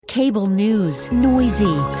Cable news,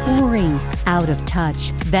 noisy, boring, out of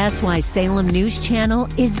touch. That's why Salem News Channel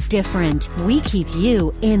is different. We keep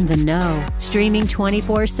you in the know. Streaming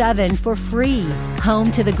 24/7 for free.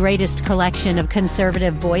 Home to the greatest collection of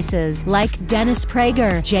conservative voices like Dennis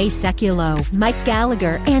Prager, Jay Sekulow, Mike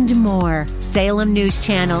Gallagher, and more. Salem News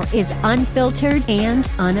Channel is unfiltered and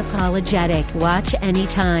unapologetic. Watch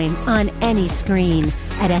anytime, on any screen,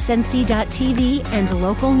 at snc.tv and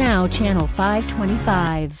Local Now Channel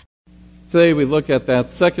 525. Today we look at that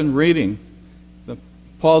second reading,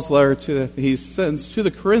 Paul's letter that he sends to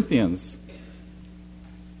the Corinthians.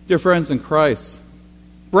 Dear friends in Christ,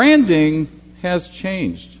 branding has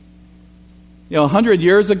changed. 100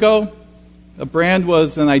 years ago, a brand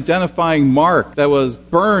was an identifying mark that was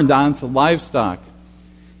burned onto livestock.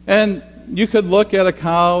 And you could look at a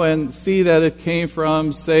cow and see that it came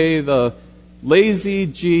from, say, the Lazy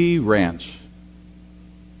G Ranch.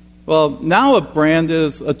 Well, now a brand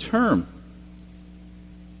is a term.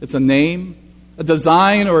 It's a name, a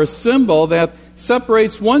design, or a symbol that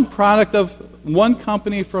separates one product of one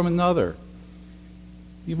company from another.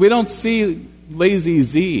 We don't see Lazy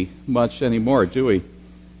Z much anymore, do we?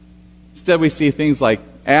 Instead, we see things like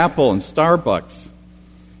Apple and Starbucks.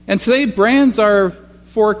 And today, brands are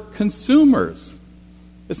for consumers.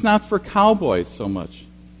 It's not for cowboys so much.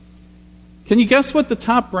 Can you guess what the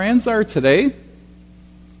top brands are today?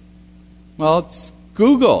 Well, it's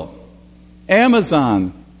Google,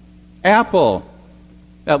 Amazon, Apple,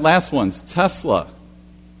 that last one's Tesla.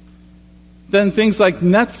 Then things like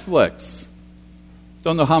Netflix.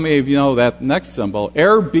 Don't know how many of you know that next symbol.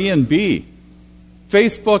 Airbnb,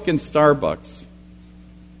 Facebook, and Starbucks.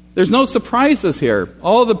 There's no surprises here.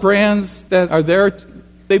 All the brands that are there,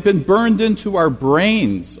 they've been burned into our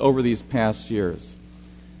brains over these past years.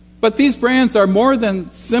 But these brands are more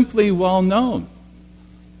than simply well known.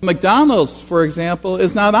 McDonald's, for example,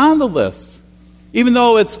 is not on the list, even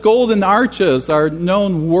though its golden arches are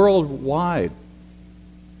known worldwide.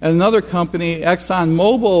 And another company,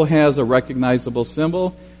 ExxonMobil, has a recognizable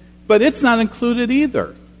symbol, but it's not included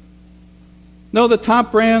either. No, the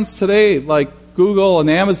top brands today, like Google and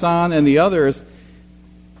Amazon and the others,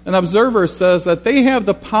 an observer says that they have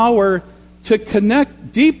the power to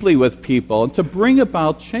connect deeply with people and to bring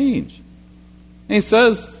about change. And he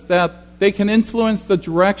says that they can influence the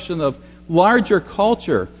direction of larger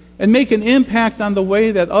culture and make an impact on the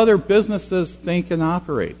way that other businesses think and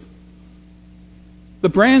operate. The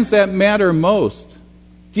brands that matter most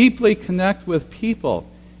deeply connect with people,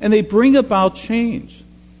 and they bring about change.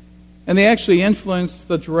 And they actually influence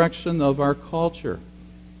the direction of our culture.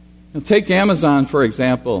 Take Amazon, for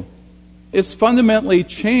example. It's fundamentally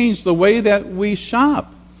changed the way that we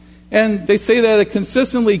shop. And they say that it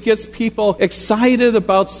consistently gets people excited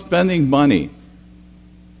about spending money.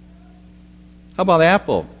 How about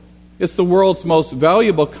Apple? It's the world's most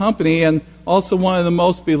valuable company and also one of the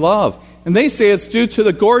most beloved. And they say it's due to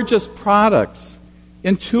the gorgeous products,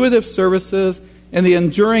 intuitive services, and the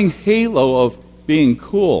enduring halo of being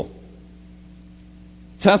cool.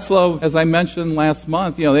 Tesla, as I mentioned last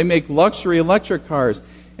month, they make luxury electric cars.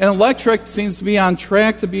 And electric seems to be on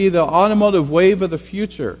track to be the automotive wave of the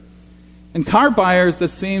future. And car buyers, it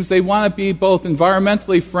seems, they want to be both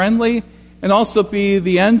environmentally friendly and also be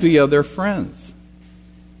the envy of their friends.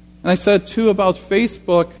 And I said, too, about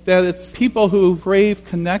Facebook that it's people who crave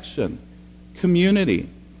connection, community.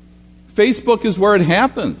 Facebook is where it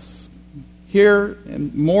happens, here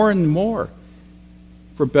and more,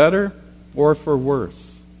 for better or for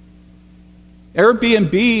worse.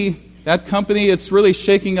 Airbnb, that company, it's really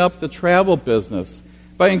shaking up the travel business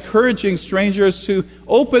by encouraging strangers to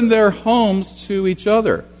open their homes to each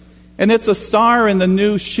other. And it's a star in the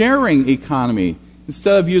new sharing economy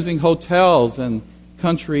instead of using hotels and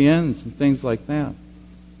country inns and things like that.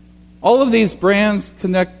 All of these brands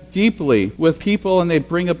connect deeply with people and they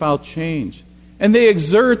bring about change. And they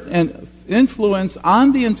exert an influence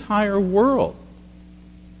on the entire world.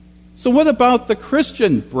 So what about the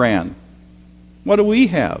Christian brand? What do we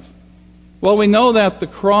have? Well, we know that the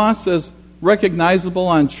cross is recognizable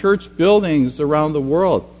on church buildings around the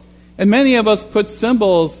world. And many of us put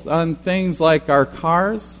symbols on things like our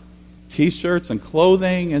cars, T-shirts and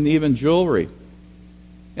clothing, and even jewelry.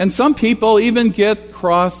 And some people even get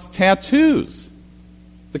cross tattoos.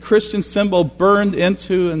 The Christian symbol burned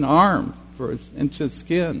into an arm, into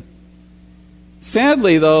skin.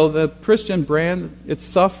 Sadly, though, the Christian brand, it's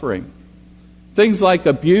suffering. Things like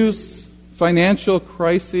abuse, financial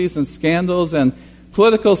crises and scandals, and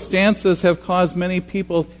political stances have caused many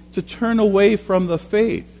people to turn away from the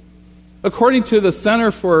faith. According to the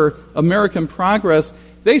Center for American Progress,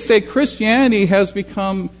 They say Christianity has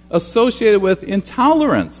become associated with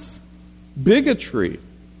intolerance, bigotry,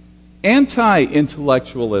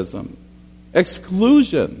 anti-intellectualism,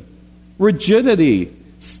 exclusion, rigidity,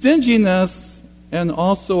 stinginess, and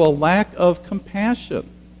also a lack of compassion.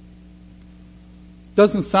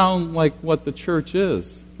 Doesn't sound like what the church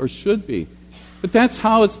is or should be, but that's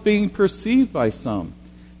how it's being perceived by some.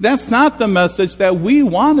 That's not the message that we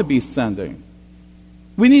want to be sending.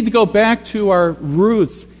 We need to go back to our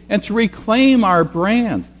roots and to reclaim our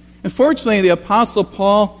brand. And fortunately, the Apostle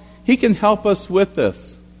Paul, he can help us with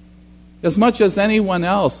this. As much as anyone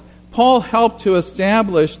else, Paul helped to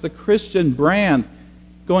establish the Christian brand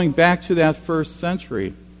going back to that first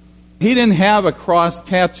century. He didn't have a cross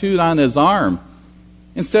tattooed on his arm.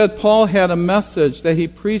 Instead, Paul had a message that he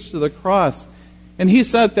preached to the cross. And he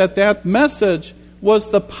said that that message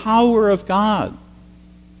was the power of God.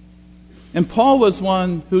 And Paul was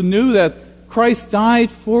one who knew that Christ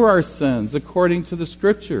died for our sins according to the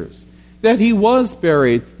Scriptures, that he was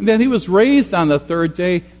buried, and that he was raised on the third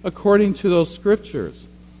day according to those Scriptures.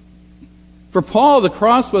 For Paul, the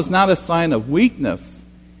cross was not a sign of weakness.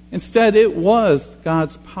 Instead, it was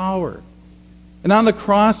God's power. And on the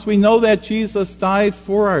cross, we know that Jesus died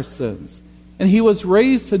for our sins, and he was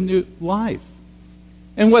raised to new life.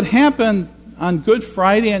 And what happened on Good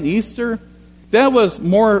Friday and Easter, that was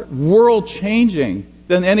more world-changing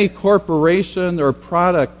than any corporation or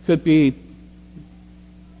product could be.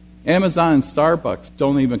 Amazon and Starbucks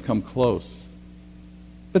don't even come close.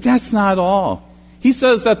 But that's not all. He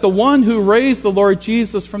says that the one who raised the Lord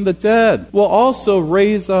Jesus from the dead will also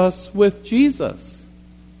raise us with Jesus.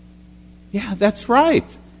 Yeah, that's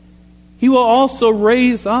right. He will also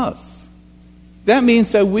raise us. That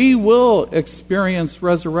means that we will experience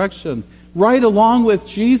resurrection right along with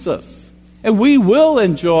Jesus. And we will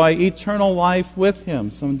enjoy eternal life with him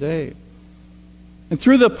someday. And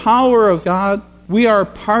through the power of God, we are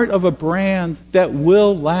part of a brand that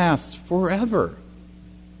will last forever.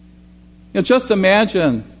 Just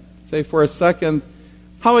imagine, say for a second,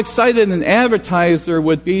 how excited an advertiser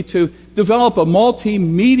would be to develop a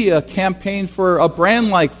multimedia campaign for a brand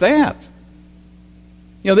like that.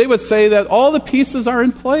 They would say that all the pieces are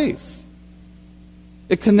in place.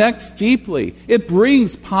 It connects deeply. It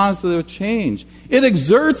brings positive change. It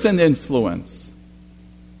exerts an influence.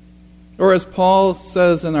 Or as Paul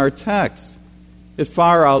says in our text, it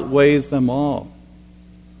far outweighs them all.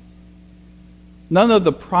 None of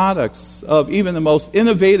the products of even the most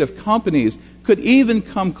innovative companies could even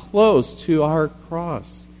come close to our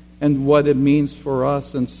cross and what it means for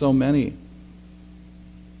us and so many.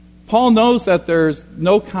 Paul knows that there's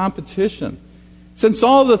no competition, since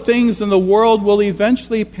all the things in the world will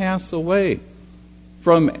eventually pass away,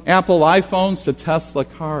 from Apple iPhones to Tesla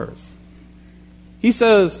cars. He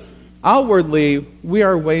says, outwardly, we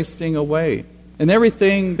are wasting away, and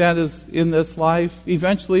everything that is in this life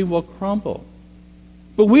eventually will crumble.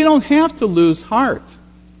 But we don't have to lose heart,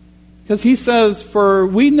 because he says, for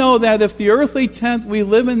we know that if the earthly tent we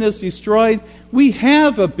live in is destroyed, we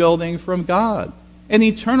have a building from God, an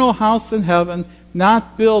eternal house in heaven,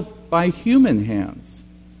 not built by human hands.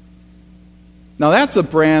 Now that's a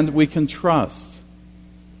brand we can trust.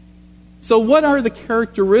 So what are the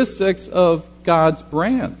characteristics of God's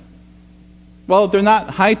brand? Well, they're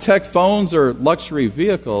not high-tech phones or luxury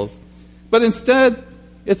vehicles, but instead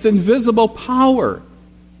it's invisible power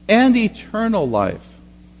and eternal life.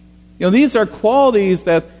 These are qualities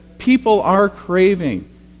that people are craving,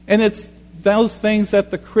 and it's those things that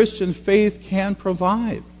the Christian faith can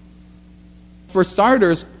provide. For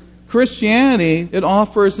starters, Christianity, it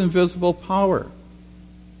offers invisible power.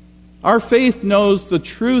 Our faith knows the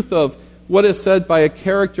truth of what is said by a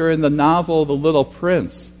character in the novel The Little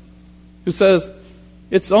Prince, who says,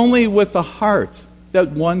 it's only with the heart that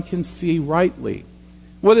one can see rightly.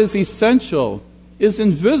 What is essential is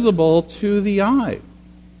invisible to the eye.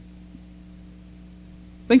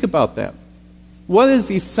 Think about that. What is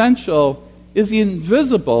essential is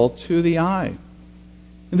invisible to the eye.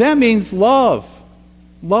 And that means love.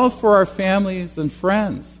 Love for our families and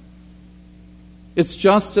friends. It's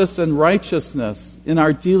justice and righteousness in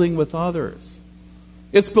our dealing with others.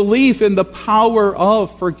 It's belief in the power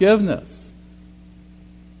of forgiveness.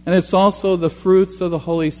 And it's also the fruits of the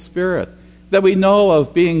Holy Spirit that we know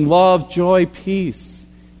of, being love, joy, peace,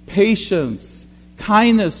 patience,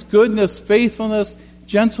 kindness, goodness, faithfulness,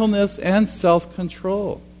 gentleness, and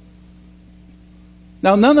self-control.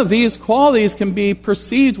 Now, none of these qualities can be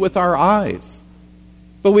perceived with our eyes,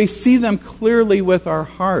 but we see them clearly with our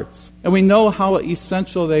hearts, and we know how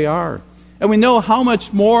essential they are, and we know how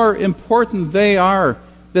much more important they are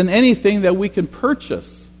than anything that we can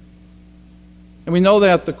purchase. And we know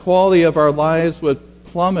that the quality of our lives would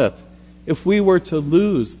plummet if we were to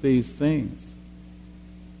lose these things.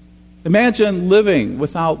 Imagine living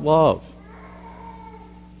without love.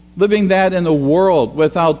 Living that in a world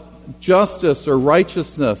without justice or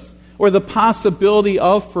righteousness or the possibility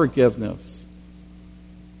of forgiveness.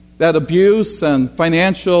 That abuse and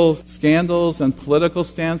financial scandals and political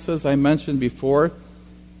stances I mentioned before,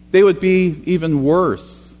 they would be even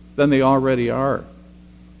worse than they already are.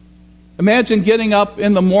 Imagine getting up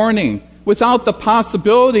in the morning without the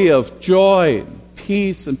possibility of joy,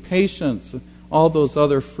 peace, and patience, and all those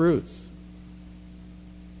other fruits.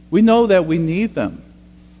 We know that we need them.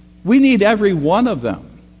 We need every one of them.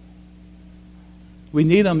 We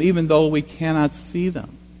need them even though we cannot see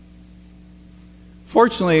them.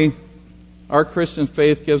 Fortunately, our Christian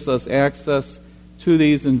faith gives us access to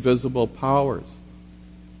these invisible powers.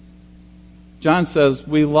 John says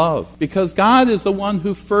we love because God is the one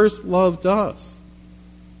who first loved us.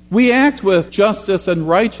 We act with justice and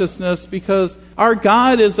righteousness because our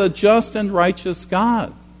God is a just and righteous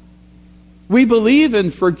God. We believe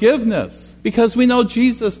in forgiveness because we know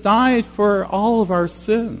Jesus died for all of our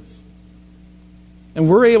sins. And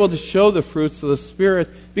we're able to show the fruits of the Spirit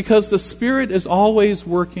because the Spirit is always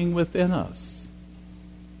working within us.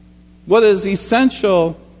 What is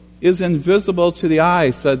essential is invisible to the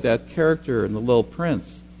eye, said that character in The Little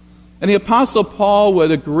Prince. And the Apostle Paul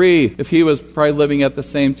would agree if he was probably living at the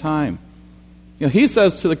same time. He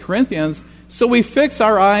says to the Corinthians, so we fix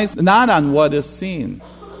our eyes not on what is seen,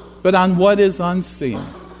 but on what is unseen.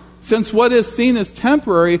 Since what is seen is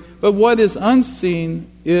temporary, but what is unseen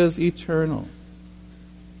is eternal.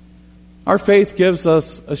 Our faith gives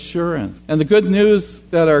us assurance. And the good news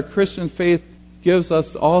that our Christian faith gives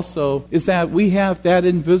us also is that we have that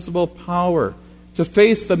invisible power to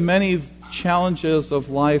face the many challenges of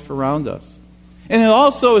life around us. And it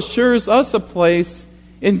also assures us a place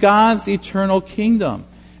in God's eternal kingdom.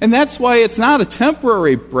 And that's why it's not a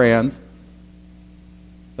temporary brand,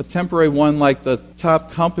 a temporary one like the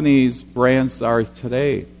top companies' brands are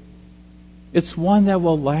today. It's one that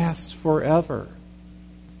will last forever.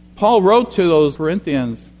 Paul wrote to those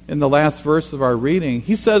Corinthians in the last verse of our reading.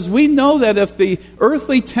 He says, we know that if the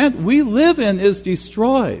earthly tent we live in is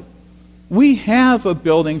destroyed, we have a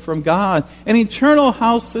building from God, an eternal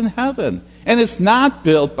house in heaven, and it's not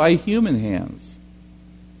built by human hands.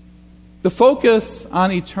 The focus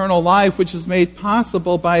on eternal life, which is made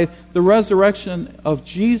possible by the resurrection of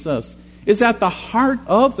Jesus, is at the heart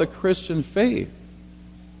of the Christian faith.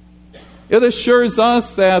 It assures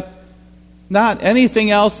us that not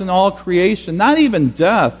anything else in all creation, not even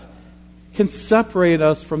death, can separate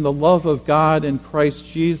us from the love of God in Christ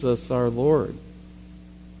Jesus our Lord.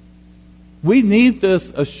 We need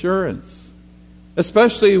this assurance,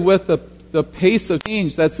 especially with the pace of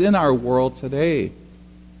change that's in our world today.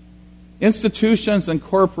 Institutions and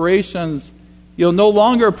corporations no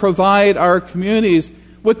longer provide our communities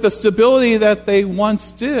with the stability that they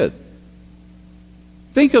once did.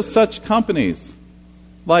 Think of such companies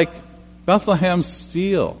like Bethlehem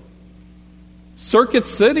Steel, Circuit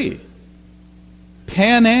City,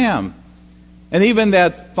 Pan Am, and even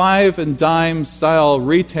that 5 and dime style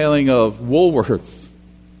retailing of Woolworths.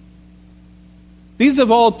 These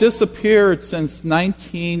have all disappeared since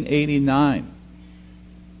 1989.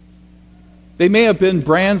 They may have been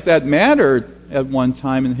brands that mattered at one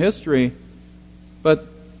time in history, but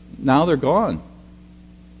now they're gone.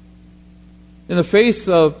 In the face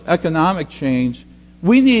of economic change,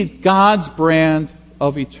 we need God's brand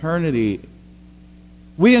of eternity.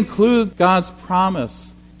 We include God's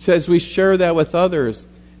promise, as we share that with others,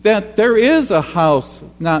 that there is a house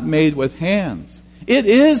not made with hands. It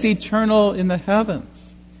is eternal in the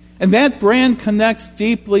heavens. And that brand connects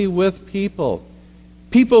deeply with people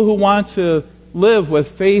who want to live with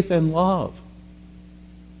faith and love.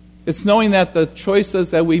 It's knowing that the choices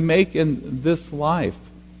that we make in this life,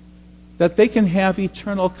 that they can have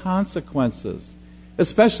eternal consequences,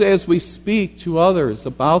 especially as we speak to others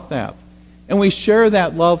about that. And we share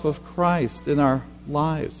that love of Christ in our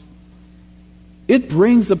lives. It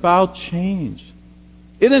brings about change.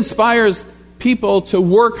 It inspires people to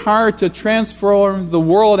work hard to transform the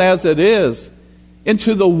world as it is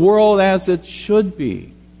into the world as it should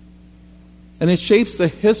be. And it shapes the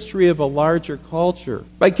history of a larger culture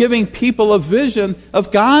by giving people a vision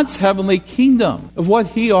of God's heavenly kingdom, of what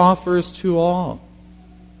He offers to all.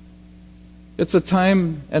 It's a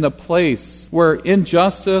time and a place where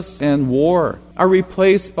injustice and war are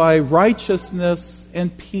replaced by righteousness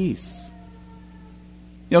and peace.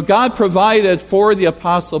 God provided for the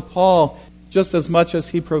Apostle Paul just as much as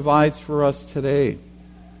He provides for us today.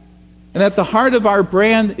 And at the heart of our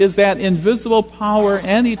brand is that invisible power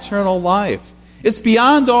and eternal life. It's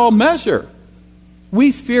beyond all measure.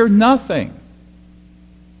 We fear nothing.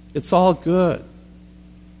 It's all good.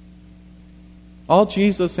 All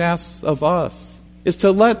Jesus asks of us is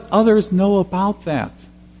to let others know about that.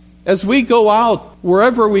 As we go out,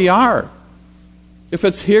 wherever we are, if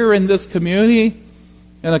it's here in this community,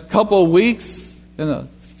 in a couple of weeks, in a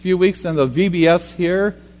few weeks in the VBS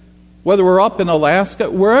here, whether we're up in Alaska,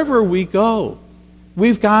 wherever we go,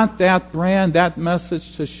 we've got that brand, that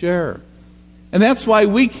message to share. And that's why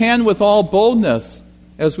we can, with all boldness,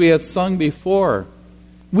 as we had sung before,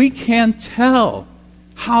 we can tell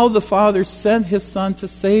how the Father sent His Son to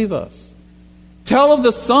save us. Tell of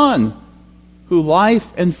the Son who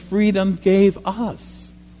life and freedom gave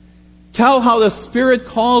us. Tell how the Spirit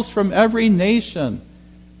calls from every nation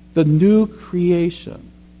the new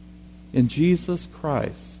creation in Jesus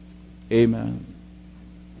Christ. Amen.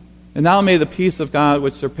 And now may the peace of God,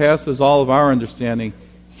 which surpasses all of our understanding,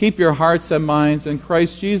 keep your hearts and minds in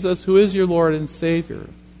Christ Jesus, who is your Lord and Savior.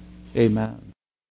 Amen.